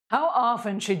How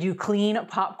often should you clean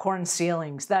popcorn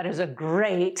ceilings? That is a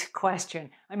great question.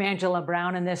 I'm Angela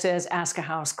Brown, and this is Ask a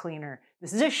House Cleaner.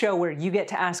 This is a show where you get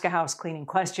to ask a house cleaning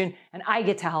question, and I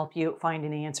get to help you find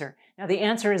an answer. Now, the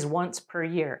answer is once per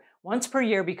year. Once per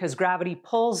year because gravity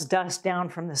pulls dust down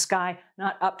from the sky,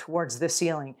 not up towards the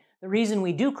ceiling. The reason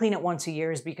we do clean it once a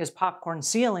year is because popcorn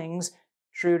ceilings,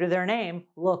 true to their name,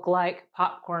 look like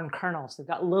popcorn kernels. They've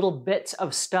got little bits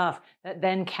of stuff that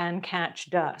then can catch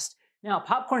dust. Now,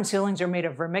 popcorn ceilings are made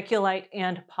of vermiculite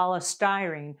and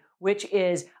polystyrene, which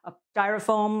is a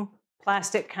styrofoam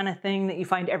plastic kind of thing that you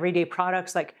find everyday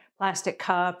products like plastic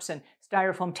cups and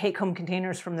styrofoam take-home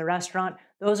containers from the restaurant.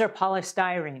 Those are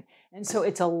polystyrene. And so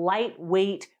it's a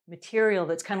lightweight material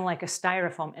that's kind of like a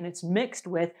styrofoam, and it's mixed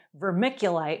with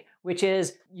vermiculite, which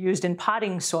is used in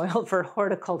potting soil for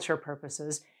horticulture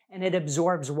purposes, and it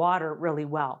absorbs water really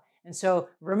well. And so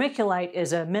vermiculite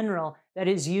is a mineral that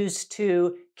is used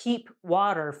to keep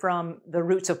water from the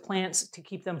roots of plants, to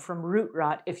keep them from root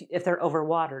rot if they're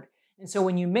overwatered. And so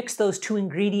when you mix those two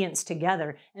ingredients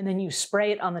together and then you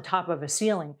spray it on the top of a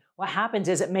ceiling, what happens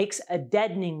is it makes a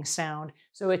deadening sound.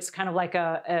 So it's kind of like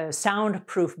a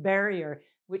soundproof barrier,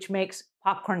 which makes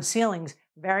popcorn ceilings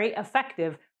very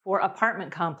effective for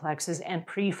apartment complexes and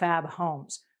prefab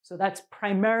homes. So that's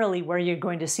primarily where you're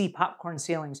going to see popcorn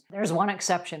ceilings. There's one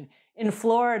exception. In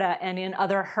Florida and in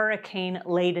other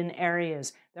hurricane-laden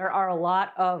areas, there are a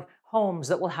lot of homes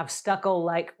that will have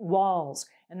stucco-like walls.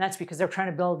 And that's because they're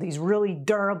trying to build these really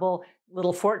durable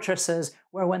little fortresses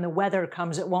where when the weather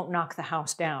comes, it won't knock the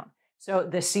house down. So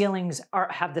the ceilings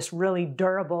have this really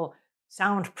durable,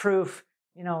 soundproof,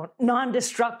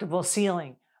 non-destructible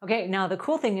ceiling. Okay, now the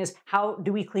cool thing is, how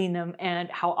do we clean them and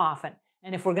how often?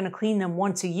 And if we're going to clean them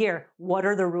once a year, what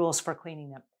are the rules for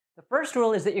cleaning them? The first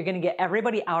rule is that you're going to get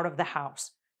everybody out of the house.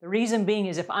 The reason being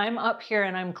is if I'm up here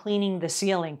and I'm cleaning the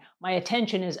ceiling, my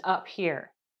attention is up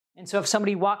here. And so if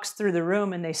somebody walks through the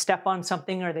room and they step on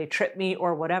something or they trip me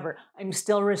or whatever, I'm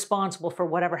still responsible for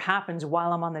whatever happens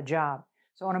while I'm on the job.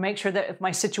 So I want to make sure that if my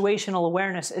situational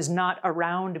awareness is not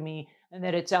around me and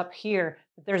that it's up here,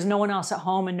 that there's no one else at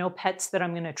home and no pets that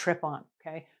I'm going to trip on,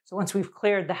 okay? So once we've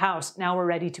cleared the house, now we're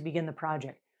ready to begin the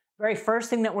project. Very first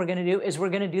thing that we're going to do is we're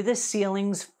going to do the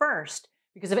ceilings first,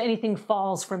 because if anything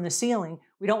falls from the ceiling,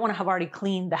 we don't want to have already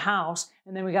cleaned the house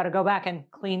and then we got to go back and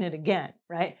clean it again,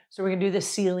 right? So we're going to do the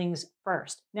ceilings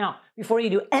first. Now, before you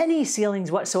do any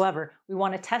ceilings whatsoever, we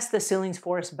want to test the ceilings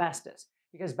for asbestos,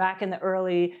 because back in the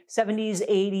early 70s,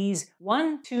 80s,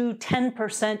 1 to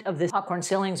 10% of the popcorn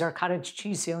ceilings, or cottage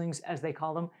cheese ceilings as they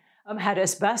call them, had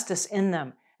asbestos in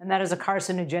them. And that is a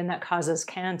carcinogen that causes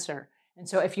cancer. And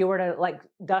so if you were to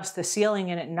dust the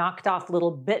ceiling and it knocked off little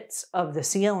bits of the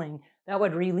ceiling, that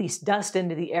would release dust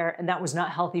into the air, and that was not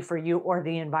healthy for you or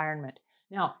the environment.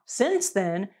 Now, since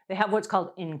then, they have what's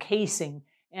called encasing,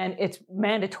 and it's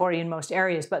mandatory in most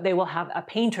areas, but they will have a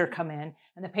painter come in,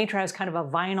 and the painter has kind of a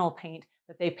vinyl paint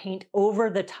that they paint over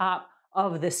the top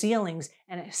of the ceilings,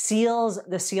 and it seals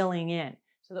the ceiling in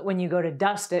so that when you go to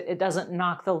dust it, it doesn't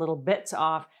knock the little bits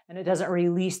off and it doesn't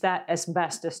release that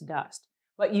asbestos dust.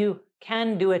 But you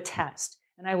can do a test,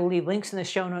 and I will leave links in the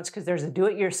show notes because there's a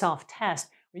do-it-yourself test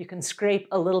where you can scrape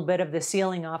a little bit of the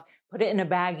ceiling off, put it in a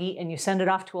baggie, and you send it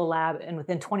off to a lab, and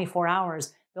within 24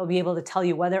 hours, they'll be able to tell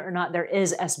you whether or not there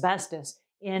is asbestos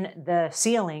in the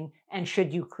ceiling and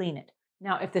should you clean it.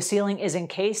 Now, if the ceiling is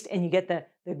encased and you get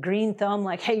the green thumb,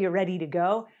 like, hey, you're ready to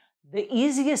go, the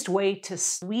easiest way to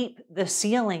sweep the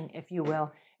ceiling, if you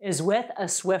will, is with a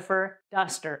Swiffer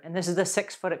duster, and this is the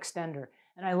 6-foot extender.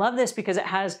 And I love this because it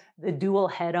has the dual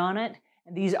head on it,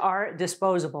 and these are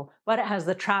disposable, but it has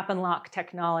the trap and lock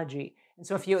technology. And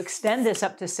so if you extend this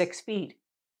up to 6 feet,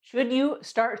 should you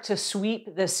start to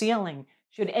sweep the ceiling,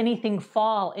 should anything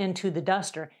fall into the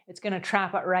duster, it's going to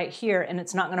trap it right here and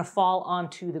it's not going to fall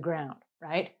onto the ground,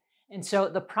 right? And so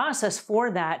the process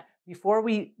for that, before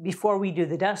we do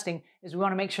the dusting, is we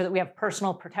want to make sure that we have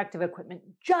personal protective equipment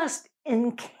just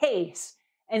in case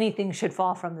anything should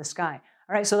fall from the sky.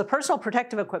 All right, so the personal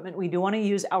protective equipment, we do want to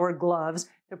use our gloves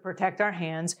to protect our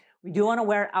hands. We do want to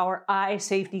wear our eye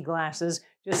safety glasses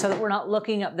just so that we're not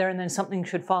looking up there and then something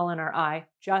should fall in our eye,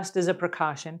 just as a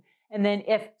precaution. And then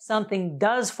if something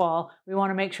does fall, we want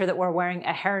to make sure that we're wearing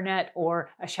a hairnet or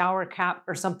a shower cap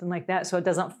or something like that so it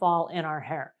doesn't fall in our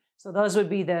hair. So those would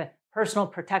be the personal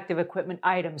protective equipment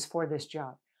items for this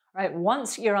job. All right,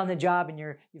 once you're on the job and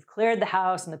you've cleared the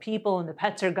house and the people and the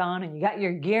pets are gone and you got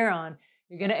your gear on,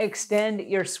 you're going to extend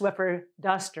your Swiffer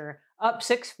duster up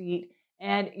 6 feet,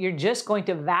 and you're just going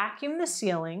to vacuum the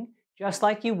ceiling just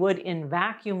like you would in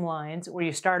vacuum lines, where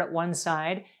you start at one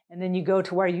side and then you go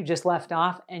to where you just left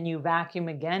off and you vacuum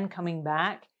again coming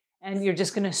back. and you're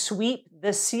just going to sweep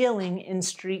the ceiling in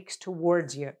streaks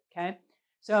towards you, okay?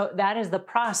 So that is the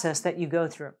process that you go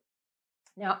through.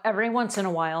 Now, every once in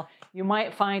a while, you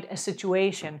might find a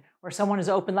situation where someone has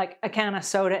opened like a can of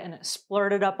soda and it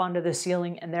splurted up onto the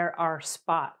ceiling and there are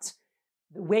spots.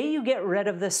 The way you get rid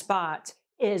of the spots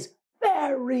is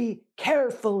very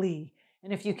carefully.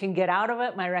 And if you can get out of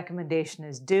it, my recommendation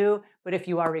is do. But if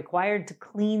you are required to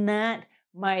clean that,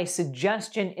 my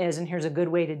suggestion is, and here's a good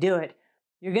way to do it,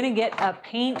 you're going to get a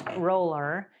paint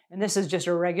roller. And this is just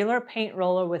a regular paint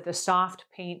roller with a soft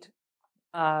paint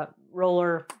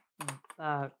roller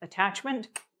attachment.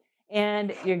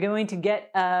 And you're going to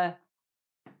get a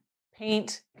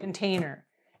paint container.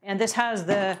 And this has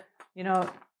the,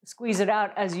 squeeze it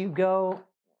out as you go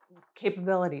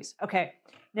capabilities. Okay,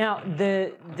 now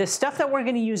the stuff that we're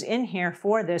going to use in here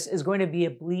for this is going to be a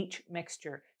bleach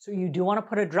mixture. So you do want to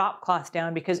put a drop cloth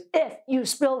down, because if you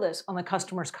spill this on the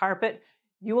customer's carpet,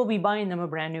 you will be buying them a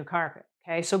brand new carpet.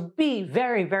 Okay, so be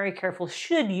very, very careful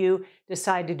should you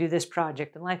decide to do this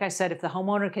project. And like I said, if the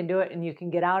homeowner can do it and you can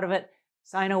get out of it,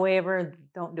 sign a waiver,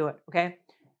 don't do it, okay?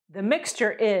 The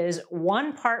mixture is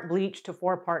 1 part bleach to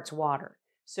 4 parts water.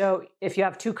 So if you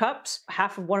have 2 cups,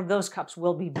 half of one of those cups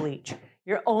will be bleach.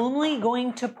 You're only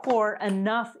going to pour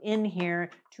enough in here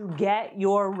to get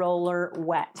your roller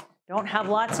wet. Don't have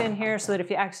lots in here so that if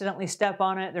you accidentally step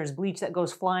on it, there's bleach that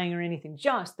goes flying or anything.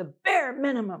 Just the bare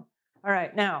minimum. All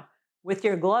right, now, with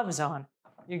your gloves on,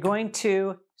 you're going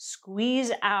to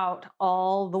squeeze out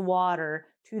all the water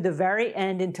to the very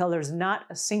end until there's not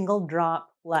a single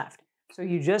drop left. So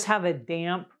you just have a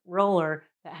damp roller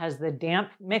that has the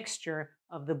damp mixture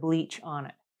of the bleach on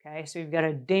it, okay? So you've got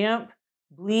a damp,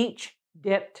 bleach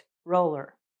dipped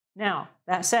roller. Now,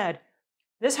 that said,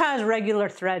 this has regular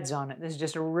threads on it. This is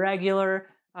just a regular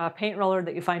paint roller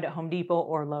that you find at Home Depot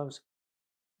or Lowe's.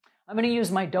 I'm going to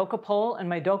use my Doka pole, and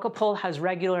my Doka pole has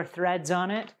regular threads on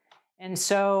it. And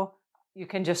so you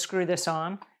can just screw this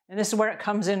on. And this is where it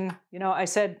comes in, I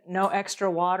said no extra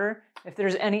water. If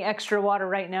there's any extra water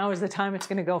right now is the time it's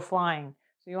going to go flying.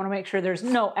 So you want to make sure there's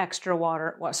no extra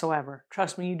water whatsoever.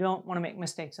 Trust me, you don't want to make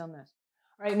mistakes on this.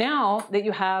 All right, now that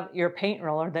you have your paint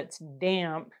roller that's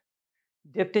damp,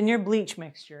 dipped in your bleach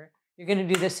mixture, you're going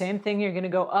to do the same thing. You're going to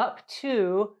go up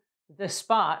to the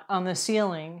spot on the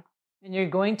ceiling, and you're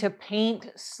going to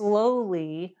paint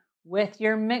slowly with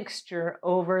your mixture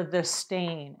over the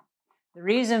stain. The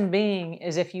reason being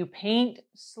is if you paint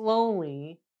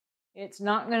slowly, it's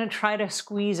not going to try to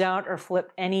squeeze out or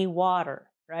flip any water,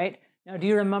 right? Now, do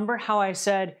you remember how I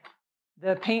said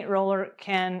the paint roller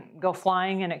can go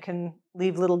flying and it can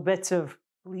leave little bits of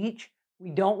bleach? We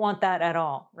don't want that at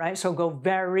all, right? So go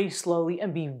very slowly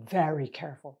and be very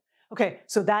careful. Okay,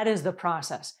 so that is the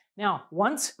process. Now,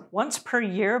 once per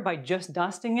year, by just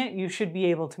dusting it, you should be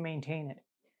able to maintain it.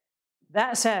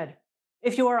 That said,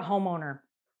 if you are a homeowner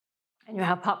and you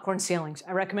have popcorn ceilings,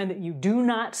 I recommend that you do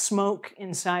not smoke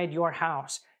inside your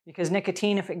house, because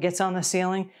nicotine, if it gets on the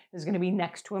ceiling, is going to be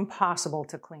next to impossible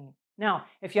to clean. Now,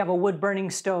 if you have a wood-burning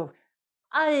stove,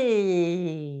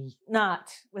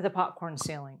 not with a popcorn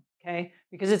ceiling, okay?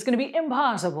 Because it's going to be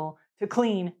impossible to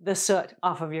clean the soot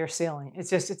off of your ceiling.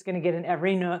 It's going to get in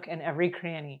every nook and every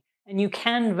cranny. And you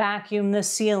can vacuum the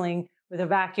ceiling with a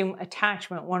vacuum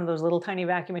attachment, one of those little tiny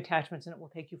vacuum attachments, and it will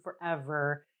take you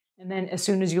forever. And then as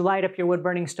soon as you light up your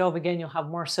wood-burning stove again, you'll have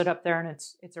more soot up there, and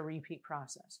it's a repeat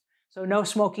process. So no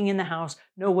smoking in the house,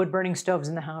 no wood-burning stoves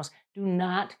in the house. Do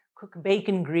not cook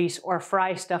bacon grease or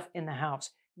fry stuff in the house.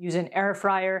 Use an air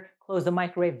fryer, close the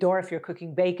microwave door if you're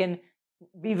cooking bacon.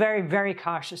 Be very, very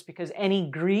cautious, because any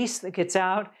grease that gets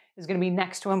out is going to be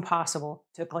next to impossible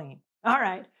to clean. All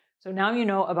right, so now you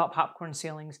know about popcorn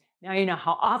ceilings. Now you know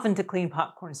how often to clean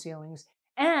popcorn ceilings.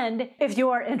 And if you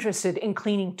are interested in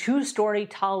cleaning 2-story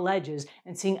tall ledges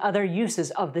and seeing other uses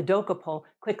of the Doka pole,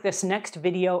 click this next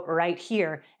video right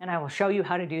here, and I will show you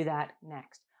how to do that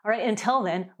next. All right, until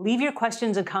then, leave your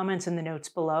questions and comments in the notes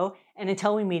below. And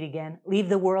until we meet again, leave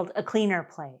the world a cleaner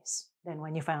place than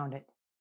when you found it.